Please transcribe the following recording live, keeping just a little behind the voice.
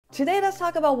Today, let's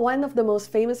talk about one of the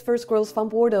most famous first growers from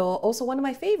Bordeaux, also one of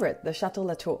my favorite, the Château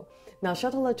Latour. Now,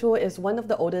 Château Latour is one of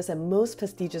the oldest and most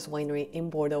prestigious winery in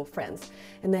Bordeaux, France,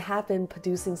 and they have been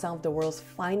producing some of the world's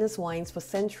finest wines for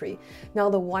centuries. Now,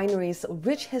 the winery's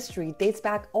rich history dates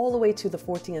back all the way to the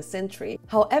 14th century.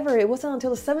 However, it wasn't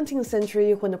until the 17th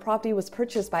century when the property was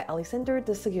purchased by Alexandre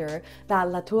de Ségur that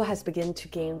Latour has begun to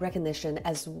gain recognition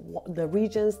as the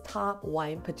region's top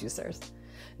wine producers.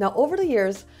 Now, over the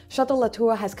years, Château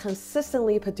Latour has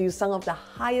consistently produced some of the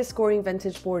highest scoring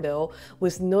vintage Bordeaux,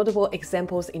 with notable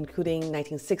examples including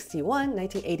 1961,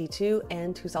 1982,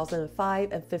 and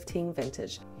 2005 and 15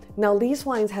 vintage. Now, these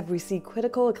wines have received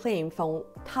critical acclaim from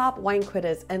top wine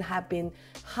critics and have been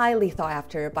highly sought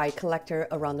after by collectors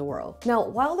around the world. Now,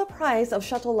 while the price of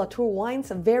Château Latour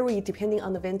wines vary depending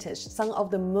on the vintage, some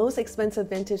of the most expensive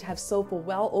vintage have sold for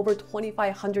well over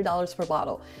 $2,500 per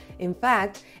bottle. In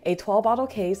fact, a 12-bottle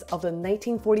case of the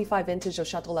 1945 vintage of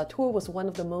Château Latour was one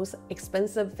of the most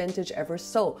expensive vintage ever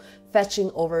sold,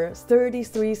 fetching over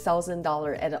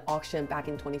 $33,000 at an auction back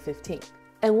in 2015.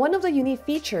 And one of the unique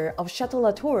features of Château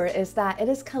Latour is that it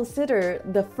is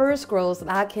considered the first growers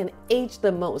that can age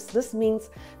the most. This means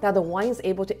that the wine is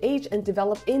able to age and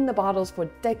develop in the bottles for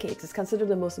decades. It's considered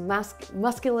the most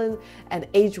masculine and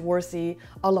age-worthy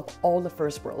out of all the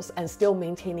first growers, and still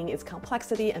maintaining its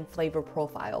complexity and flavor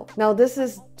profile. Now, this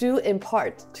is due in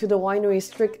part to the winery's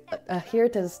strict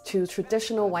adherence to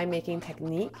traditional winemaking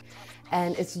technique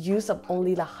and its use of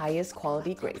only the highest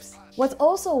quality grapes. What's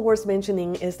also worth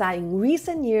mentioning is that in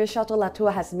recent years, Château Latour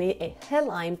has made a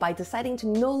headline by deciding to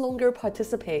no longer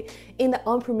participate in the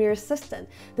en-premier system.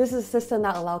 This is a system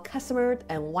that allows customers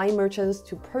and wine merchants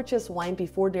to purchase wine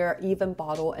before they are even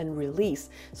bottled and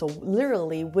released, so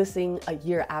literally within a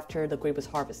year after the grape was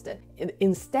harvested.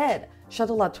 Instead,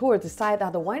 Château Latour decided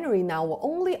that the winery now will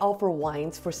only offer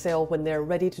wines for sale when they're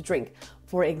ready to drink.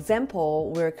 For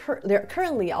example, they're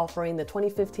currently offering the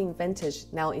 2015 vintage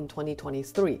now in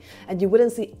 2023, and you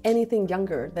wouldn't see anything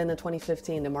younger than the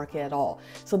 2015 in the market at all.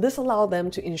 So this allowed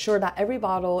them to ensure that every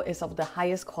bottle is of the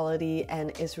highest quality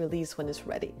and is released when it's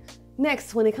ready.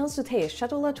 Next, when it comes to taste,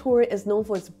 Château Latour is known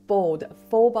for its bold,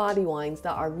 full-body wines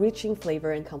that are rich in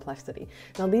flavor and complexity.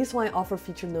 Now, these wines offer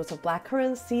feature notes of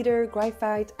blackcurrant, cedar,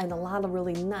 graphite, and a lot of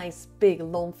really nice, big,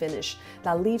 long finish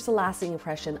that leaves a lasting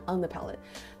impression on the palate.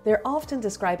 They're often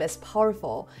described as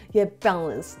powerful, yet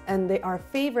balanced, and they are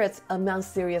favorites among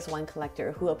serious wine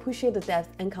collectors who appreciate the depth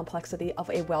and complexity of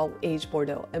a well-aged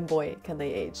Bordeaux, and boy, can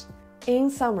they age.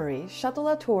 In summary, Château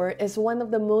Latour is one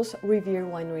of the most revered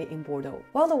wineries in Bordeaux.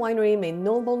 While the winery may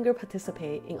no longer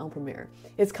participate in en-premier,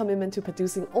 its commitment to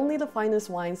producing only the finest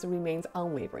wines remains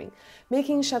unwavering,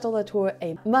 making Château Latour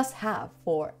a must-have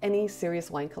for any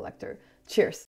serious wine collector. Cheers!